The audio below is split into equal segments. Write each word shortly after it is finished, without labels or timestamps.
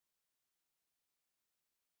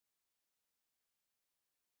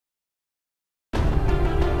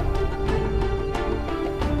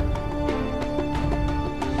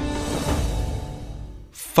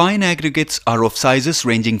Fine aggregates are of sizes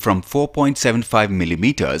ranging from 4.75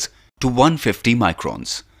 millimeters to 150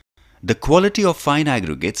 microns. The quality of fine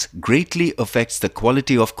aggregates greatly affects the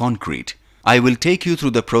quality of concrete. I will take you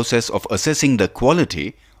through the process of assessing the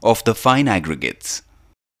quality of the fine aggregates.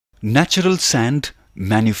 Natural sand,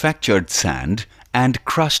 manufactured sand, and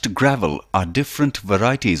crushed gravel are different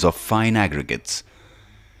varieties of fine aggregates.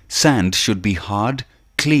 Sand should be hard,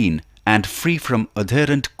 clean, and free from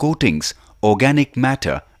adherent coatings, organic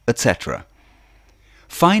matter, etc.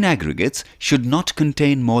 Fine aggregates should not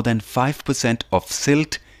contain more than 5% of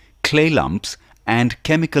silt, clay lumps, and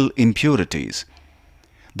chemical impurities.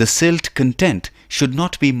 The silt content should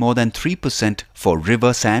not be more than 3% for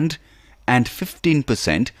river sand and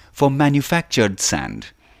 15% for manufactured sand.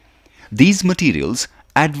 These materials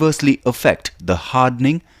adversely affect the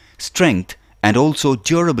hardening, strength, and also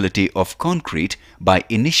durability of concrete by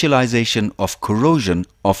initialization of corrosion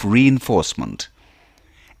of reinforcement.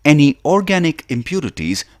 Any organic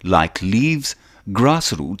impurities like leaves,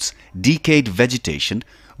 grass roots, decayed vegetation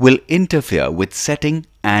will interfere with setting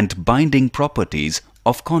and binding properties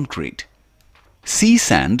of concrete. Sea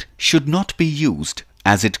sand should not be used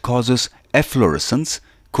as it causes efflorescence,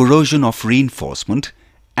 corrosion of reinforcement,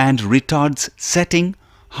 and retards setting,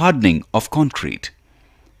 hardening of concrete.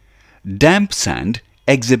 Damp sand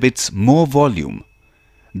exhibits more volume.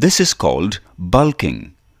 This is called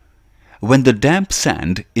bulking. When the damp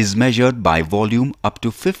sand is measured by volume, up to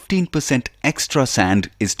 15% extra sand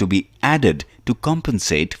is to be added to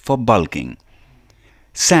compensate for bulking.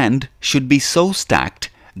 Sand should be so stacked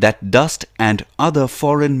that dust and other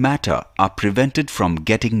foreign matter are prevented from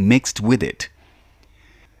getting mixed with it.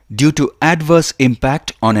 Due to adverse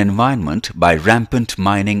impact on environment by rampant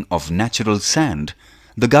mining of natural sand,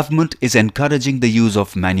 the government is encouraging the use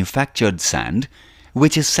of manufactured sand,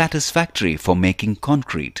 which is satisfactory for making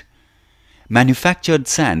concrete. Manufactured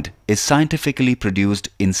sand is scientifically produced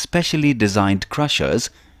in specially designed crushers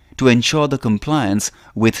to ensure the compliance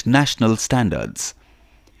with national standards.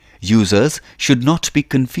 Users should not be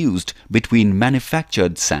confused between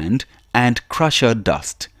manufactured sand and crusher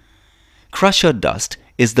dust. Crusher dust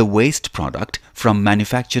is the waste product from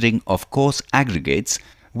manufacturing of coarse aggregates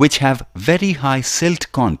which have very high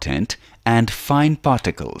silt content and fine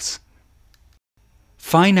particles.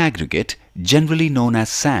 Fine aggregate, generally known as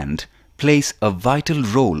sand, plays a vital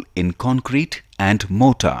role in concrete and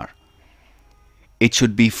mortar. It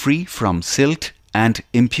should be free from silt and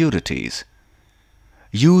impurities.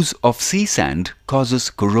 Use of sea sand causes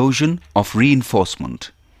corrosion of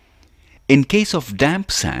reinforcement. In case of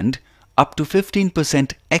damp sand, up to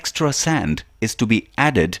 15% extra sand is to be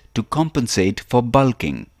added to compensate for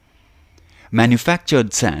bulking.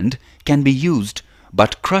 Manufactured sand can be used,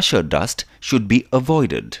 but crusher dust should be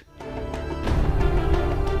avoided.